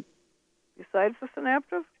 Mm-hmm. Besides the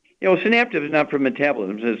Synaptive? Synaptive is not for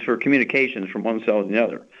metabolism. It's for communications from one cell to the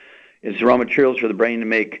other. It's the raw materials for the brain to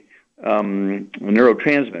make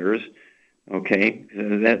neurotransmitters. Okay,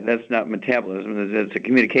 that's not metabolism. It's a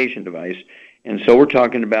communication device. And so we're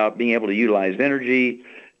talking about being able to utilize energy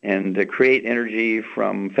and to create energy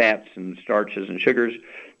from fats and starches and sugars.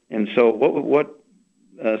 And so what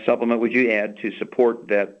supplement would you add to support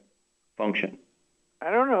that function?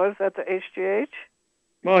 I don't know. Is that the HGH?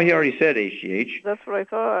 Well, he already said HGH. That's what I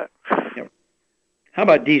thought. Yeah. How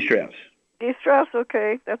about D-stress? D-stress,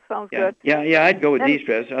 okay. That sounds good. Yeah, I'd go with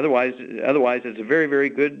D-stress. Otherwise, it's a very, very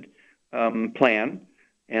good plan.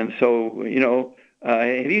 And so,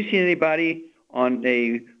 have you seen anybody on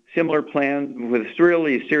a similar plan with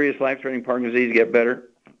really serious life-threatening Parkinson's disease get better?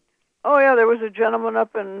 Oh, yeah, there was a gentleman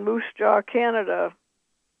up in Moose Jaw, Canada,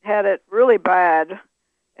 had it really bad,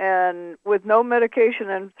 and with no medication.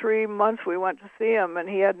 In 3 months we went to see him, and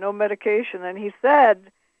he had no medication, and he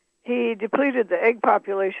said he depleted the egg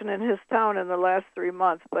population in his town in the last 3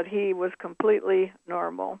 months, but he was completely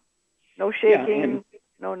normal. No shaking,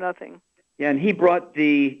 no nothing. Yeah, and he brought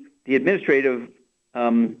the administrative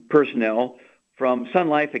personnel from Sun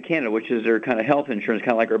Life of Canada, which is their kind of health insurance,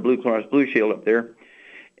 kind of like our Blue Cross Blue Shield up there.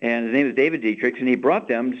 And his name is David Dietrich, and he brought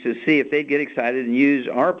them to see if they'd get excited and use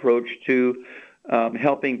our approach to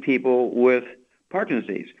helping people with Parkinson's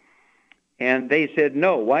disease. And they said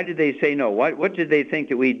no. Why did they say no? What did they think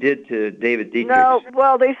that we did to David Dietrich? No,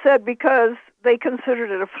 well, they said because they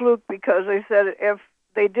considered it a fluke, because they said if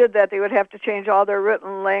they did that, they would have to change all their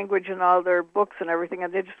written language and all their books and everything,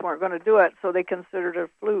 and they just weren't going to do it, so they considered it a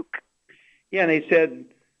fluke. Yeah, and they said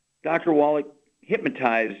Dr. Wallach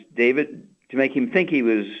hypnotized David to make him think he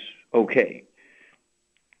was okay,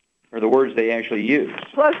 or the words they actually used.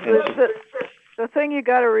 Plus, the thing you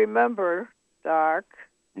got to remember, Doc,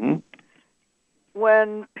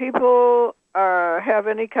 when people have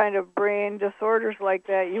any kind of brain disorders like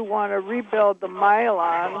that, you want to rebuild the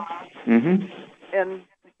myelin, and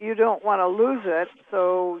you don't want to lose it,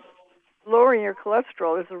 so lowering your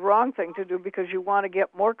cholesterol is the wrong thing to do because you want to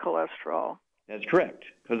get more cholesterol. That's correct,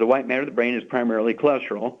 because the white matter of the brain is primarily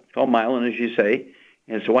cholesterol. It's called myelin, as you say,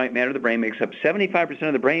 and so white matter of the brain makes up 75%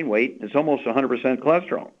 of the brain weight. It's almost 100%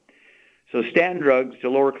 cholesterol. So statin drugs to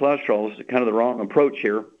lower cholesterol is kind of the wrong approach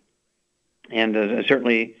here, and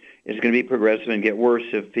certainly it's going to be progressive and get worse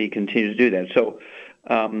if he continues to do that. So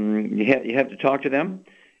you have to talk to them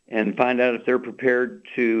and find out if they're prepared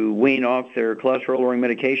to wean off their cholesterol-lowering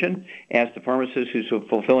medication. Ask the pharmacist who's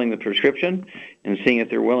fulfilling the prescription and seeing if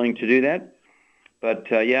they're willing to do that. But,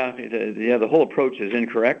 the whole approach is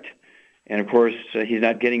incorrect. And, of course, he's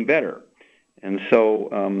not getting better. And so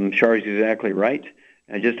Shari's exactly right.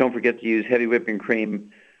 And just don't forget to use heavy whipping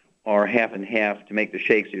cream or half and half to make the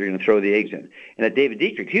shakes that you're going to throw the eggs in. And that David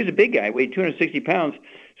Dietrich, he was a big guy, weighed 260 pounds,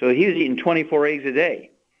 so he was eating 24 eggs a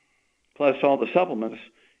day, plus all the supplements.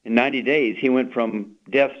 In 90 days, he went from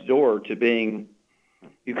death's door to being,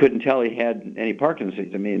 you couldn't tell he had any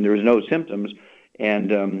Parkinson's. I mean, there was no symptoms.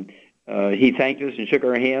 And he thanked us and shook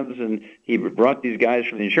our hands, and he brought these guys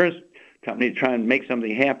from the insurance company to try and make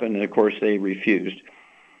something happen, and, of course, they refused.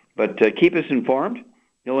 But keep us informed.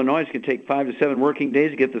 Illinois can take 5 to 7 working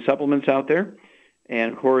days to get the supplements out there.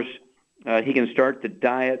 And, of course, he can start the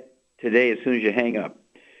diet today as soon as you hang up.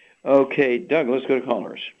 Okay, Doug, let's go to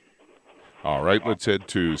callers. All right, let's head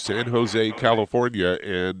to San Jose, California.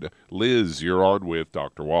 And Liz, you're on with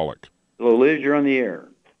Dr. Wallach. Hello, Liz, you're on the air.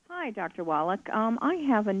 Hi, Dr. Wallach. I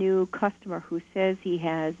have a new customer who says he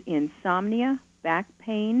has insomnia, back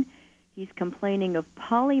pain. He's complaining of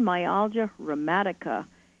polymyalgia rheumatica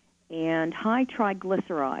and high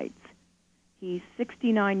triglycerides. He's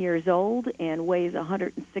 69 years old and weighs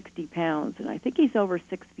 160 pounds, and I think he's over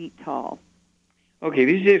 6 feet tall. Okay, if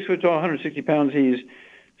he's 6 foot tall, 160 pounds, he's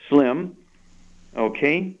slim.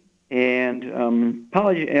 Okay, and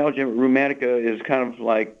polymyalgia rheumatica is kind of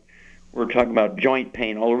like we're talking about joint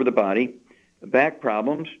pain all over the body, back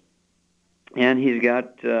problems, and he's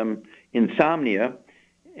got insomnia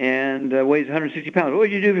and weighs 160 pounds. What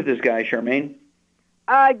would you do for this guy, Charmaine?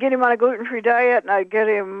 I'd get him on a gluten-free diet, and I'd get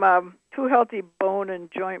him 2 healthy bone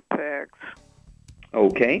and joint packs.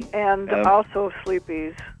 Okay. And also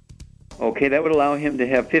Sleepies. Okay, that would allow him to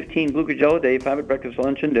have 15 glucogel a day, 5 at breakfast,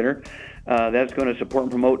 lunch, and dinner. That's going to support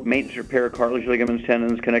and promote maintenance, repair, cartilage, ligaments,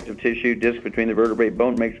 tendons, connective tissue, disc between the vertebrae,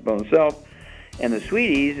 bone makes the bone itself. And the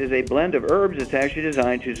Sweeties is a blend of herbs that's actually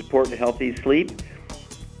designed to support healthy sleep.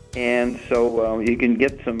 And so you can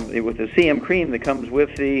get some with the CM cream that comes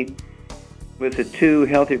with the 2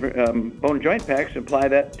 healthy bone and joint packs. Apply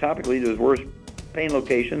that topically to his worst pain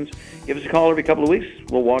locations. Give us a call every couple of weeks.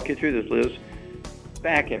 We'll walk you through this, Liz.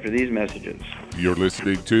 Back after these messages. You're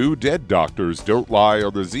listening to Dead Doctors Don't Lie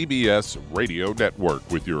on the ZBS Radio Network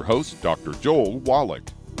with your host, Dr. Joel Wallach.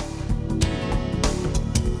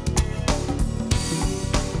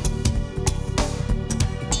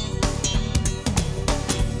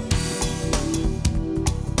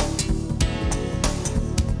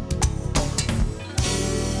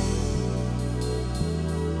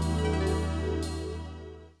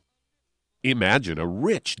 Imagine a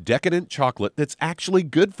rich, decadent chocolate that's actually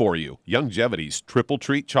good for you. Youngevity's Triple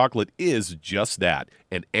Treat chocolate is just that,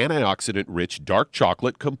 an antioxidant-rich dark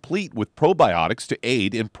chocolate complete with probiotics to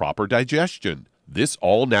aid in proper digestion. This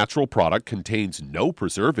all-natural product contains no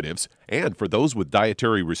preservatives, and for those with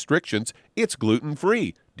dietary restrictions, it's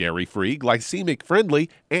gluten-free, dairy-free, glycemic-friendly,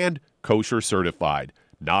 and kosher certified.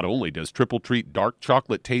 Not only does Triple Treat dark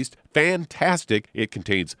chocolate taste fantastic, it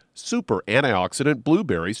contains super antioxidant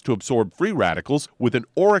blueberries to absorb free radicals with an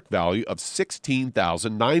ORAC value of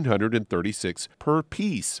 16,936 per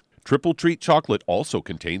piece. Triple Treat chocolate also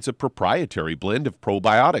contains a proprietary blend of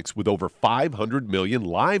probiotics with over 500 million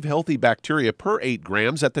live healthy bacteria per 8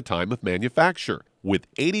 grams at the time of manufacture. With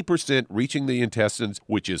 80% reaching the intestines,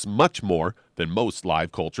 which is much more, than most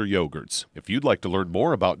live culture yogurts. If you'd like to learn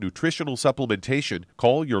more about nutritional supplementation,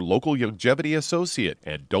 call your local Youngevity associate,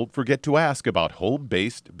 and don't forget to ask about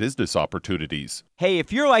home-based business opportunities. Hey,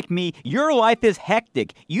 if you're like me, your life is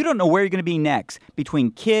hectic. You don't know where you're going to be next.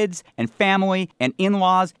 Between kids and family and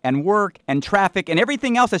in-laws and work and traffic and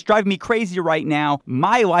everything else that's driving me crazy right now,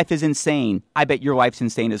 my life is insane. I bet your life's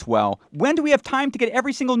insane as well. When do we have time to get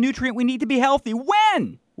every single nutrient we need to be healthy?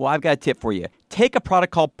 When? Well, I've got a tip for you. Take a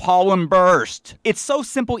product called Pollen Burst. It's so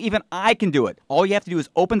simple, even I can do it. All you have to do is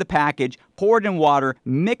open the package, pour it in water,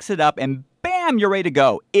 mix it up, and bam, you're ready to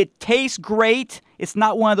go. It tastes great. It's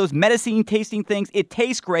not one of those medicine tasting things. It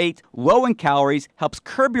tastes great, low in calories, helps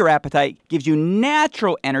curb your appetite, gives you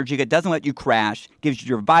natural energy that doesn't let you crash, gives you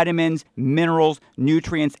your vitamins, minerals,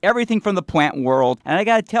 nutrients, everything from the plant world. And I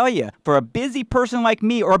gotta tell you, for a busy person like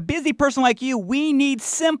me or a busy person like you, we need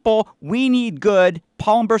simple, we need good.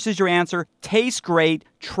 Pollen Burst is your answer. Tastes great.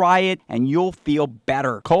 Try it, and you'll feel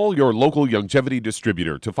better. Call your local Youngevity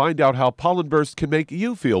distributor to find out how Pollen Burst can make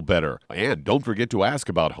you feel better. And don't forget to ask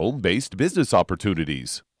about home-based business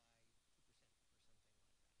opportunities.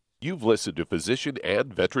 You've listened to physician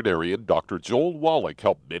and veterinarian Dr. Joel Wallach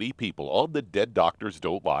help many people on the Dead Doctors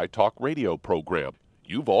Don't Lie talk radio program.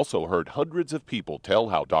 You've also heard hundreds of people tell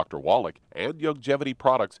how Dr. Wallach and Youngevity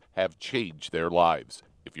products have changed their lives.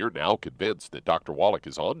 If you're now convinced that Dr. Wallach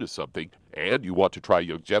is onto something and you want to try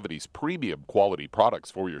Youngevity's premium quality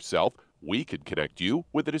products for yourself, we can connect you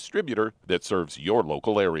with a distributor that serves your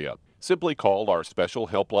local area. Simply call our special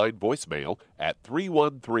helpline voicemail at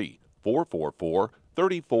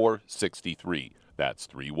 313-444-3463. That's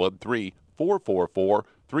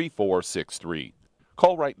 313-444-3463.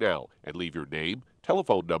 Call right now and leave your name,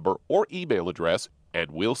 telephone number, or email address,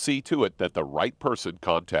 and we'll see to it that the right person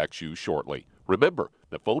contacts you shortly. Remember,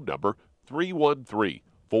 the phone number,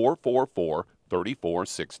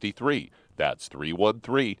 313-444-3463. That's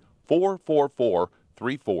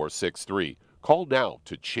 313-444-3463. Call now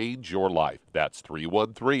to change your life. That's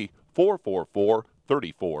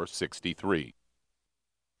 313-444-3463.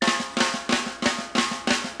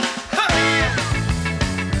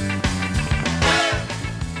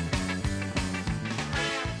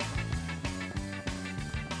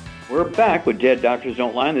 We're back with Dead Doctors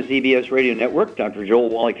Don't Lie on the ZBS Radio Network. Dr. Joel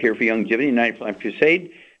Wallach here for Youngevity, 95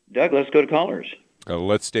 Crusade. Doug, let's go to callers.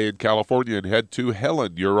 Let's stay in California and head to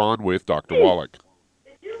Helen. You're on with Dr. Wallach.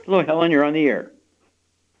 Hello, Helen. You're on the air.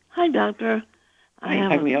 Hi, doctor. Hi, how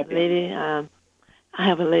can we help you? I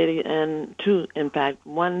have a lady, and two, in fact.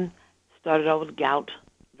 One started out with gout,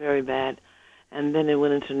 very bad, and then it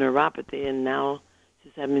went into neuropathy, and now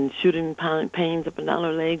she's having shooting pains up and down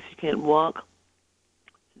her legs. She can't walk.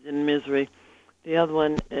 She's in misery. The other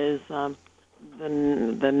one is the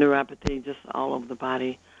neuropathy just all over the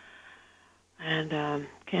body. And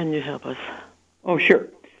can you help us? Oh, sure.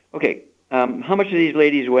 Okay. How much do these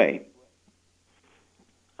ladies weigh?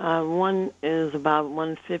 One is about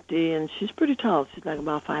 150, and she's pretty tall. She's like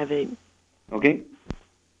about 5'8". Okay.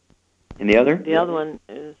 And the other? The other one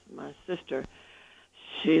is my sister.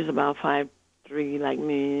 She's about 5'3", like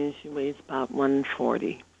me. She weighs about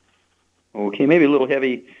 140. Okay, maybe a little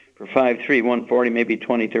heavy for 5'3", 140, maybe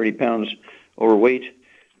 20, 30 pounds overweight.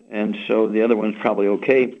 And so the other one's probably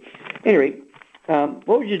okay. Anyway, what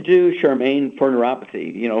would you do, Charmaine, for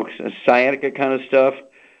neuropathy? You know, sciatica kind of stuff.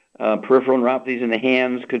 Peripheral neuropathies in the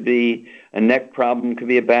hands, could be a neck problem, could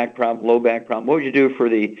be a back problem, low back problem. What would you do for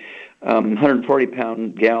the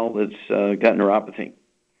 140-pound gal that's got neuropathy?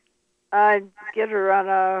 I'd get her on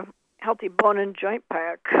a healthy bone and joint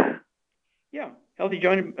pack. Yeah, healthy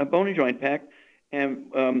bone and joint pack.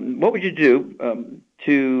 And what would you do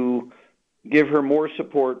to give her more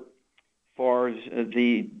support for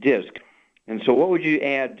the disc? And so what would you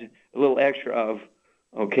add a little extra of?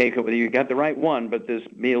 Okay, you got the right one, but there's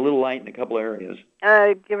be a little light in a couple areas.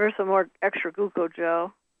 Give her some more extra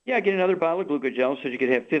glucogel. Yeah, get another bottle of glucogel so you could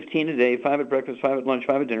have 15 a day, 5 at breakfast, 5 at lunch,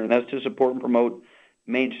 5 at dinner. And that's to support and promote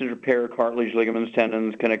maintenance, repair, cartilage, ligaments,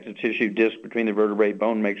 tendons, connective tissue, disc between the vertebrae,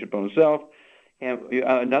 bone, makes it bone itself. And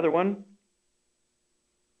another one?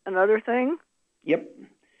 Another thing? Yep.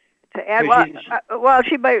 To add,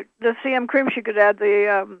 she by the CM cream, she could add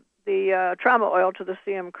the trauma oil to the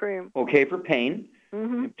CM cream. Okay, for pain.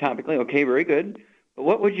 Mm-hmm. Topically, okay, very good. But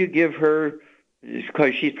what would you give her?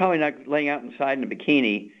 Because she's probably not laying out inside in a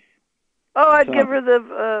bikini. Oh, I'd give her the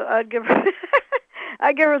vitamin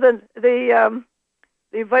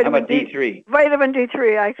How about D3. Vitamin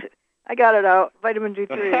D3. I got it out. Vitamin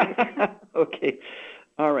D3. Okay,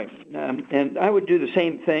 all right. And I would do the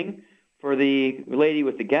same thing for the lady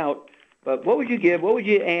with the gout. But what would you give? What would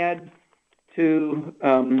you add to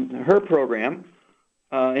her program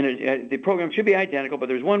the program should be identical, but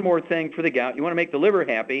there's one more thing for the gout. You want to make the liver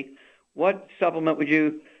happy. What supplement would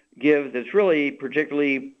you give that's really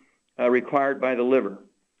particularly required by the liver?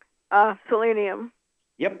 Selenium.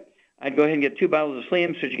 Yep. I'd go ahead and get 2 bottles of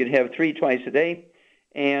selenium so you could have 3 twice a day.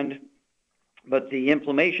 But the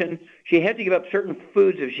inflammation, she has to give up certain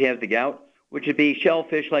foods if she has the gout, which would be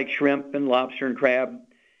shellfish like shrimp and lobster and crab.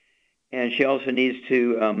 And she also needs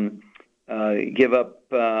to give up,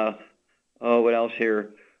 what else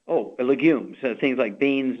here? Legumes, things like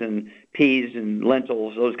beans and peas and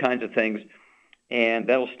lentils, those kinds of things. And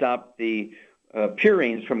that'll stop the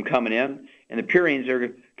purines from coming in. And the purines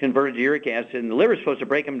are converted to uric acid, and the liver is supposed to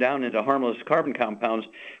break them down into harmless carbon compounds.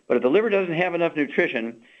 But if the liver doesn't have enough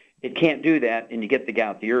nutrition, it can't do that, and you get the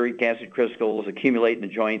gout. The uric acid crystals accumulate in the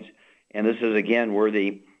joints, and this is, again, where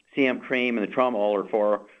the CM cream and the trauma oil are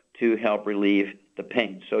for, to help relieve the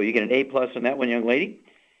pain. So you get an A+ on that one, young lady.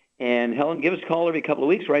 And Helen, give us a call every couple of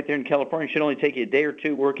weeks right there in California. It should only take you a day or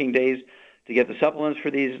 2 working days to get the supplements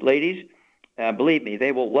for these ladies. Believe me,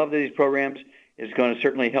 they will love these programs. It's going to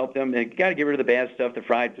certainly help them. And you got to get rid of the bad stuff, the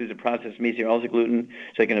fried foods, the processed meats, the also gluten,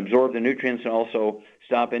 so they can absorb the nutrients and also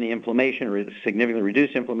stop any inflammation or significantly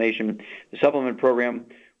reduce inflammation. The supplement program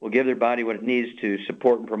will give their body what it needs to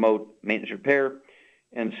support and promote maintenance repair.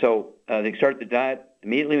 And so they start the diet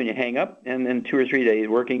immediately when you hang up, and then 2 or 3 days,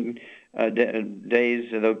 working days,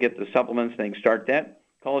 they'll get the supplements. They can start that.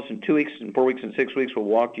 Call us in 2 weeks, and 4 weeks, and 6 weeks. We'll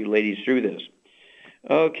walk you ladies through this.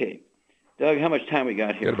 Okay. Doug, how much time we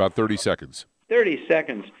got here? Got about 30 seconds. 30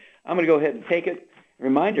 seconds. I'm going to go ahead and take it.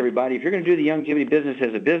 Remind everybody, if you're going to do the longevity business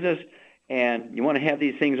as a business and you want to have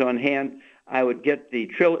these things on hand, I would get the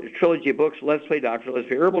trilogy of books, Let's Play Doctor, Let's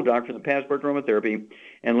Play Herbal Doctor, and the Passport to Aromatherapy,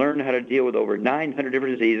 and learn how to deal with over 900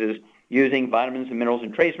 different diseases using vitamins and minerals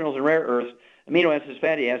and trace minerals and rare earths, amino acids,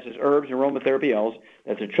 fatty acids, herbs, and aromatherapy oils.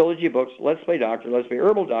 That's a trilogy of books, Let's Play Doctor, Let's Play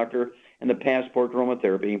Herbal Doctor, and the Passport to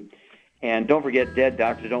Aromatherapy. And don't forget, Dead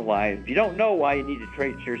Doctors Don't Lie. If you don't know why you need to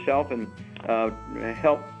treat yourself and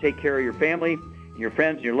help take care of your family, your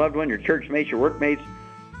friends, your loved one, your church mates, your workmates,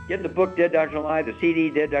 get the book Dead Doctors Don't Lie, the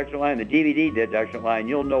CD Dead Doctors Don't Lie, and the DVD Dead Doctors Don't Lie, and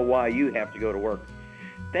you'll know why you have to go to work.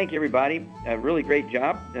 Thank you, everybody. A really great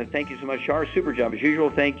job. Thank you so much, Shar. Super job as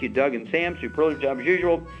usual. Thank you, Doug and Sam. Superlative job as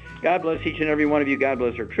usual. God bless each and every one of you. God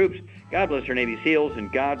bless our troops. God bless our Navy SEALs.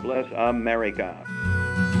 And God bless America.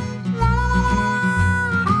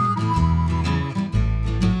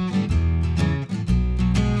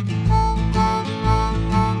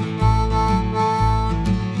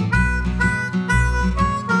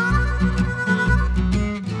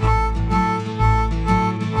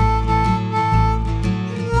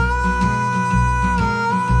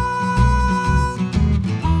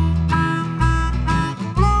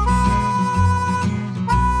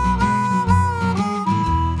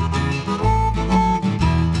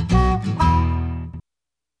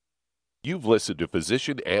 You've listened to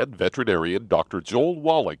physician and veterinarian Dr. Joel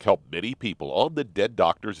Wallach help many people on the Dead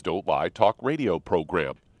Doctors Don't Lie talk radio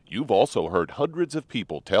program. You've also heard hundreds of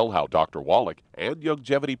people tell how Dr. Wallach and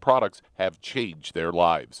Youngevity products have changed their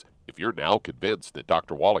lives. If you're now convinced that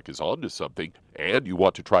Dr. Wallach is onto something and you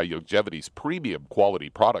want to try Youngevity's premium quality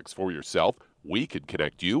products for yourself, we can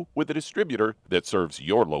connect you with a distributor that serves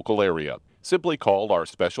your local area. Simply call our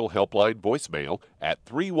special helpline voicemail at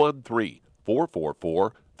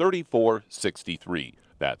 313-444-3463.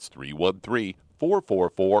 That's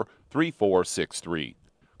 313-444-3463.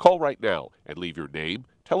 Call right now and leave your name,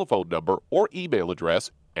 telephone number, or email address,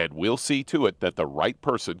 and we'll see to it that the right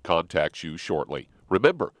person contacts you shortly.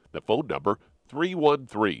 Remember, the phone number,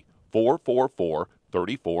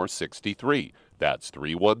 313-444-3463. That's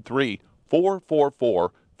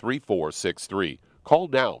 313-444-3463. Call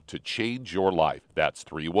now to change your life. That's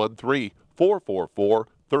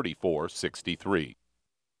 313-444-3463.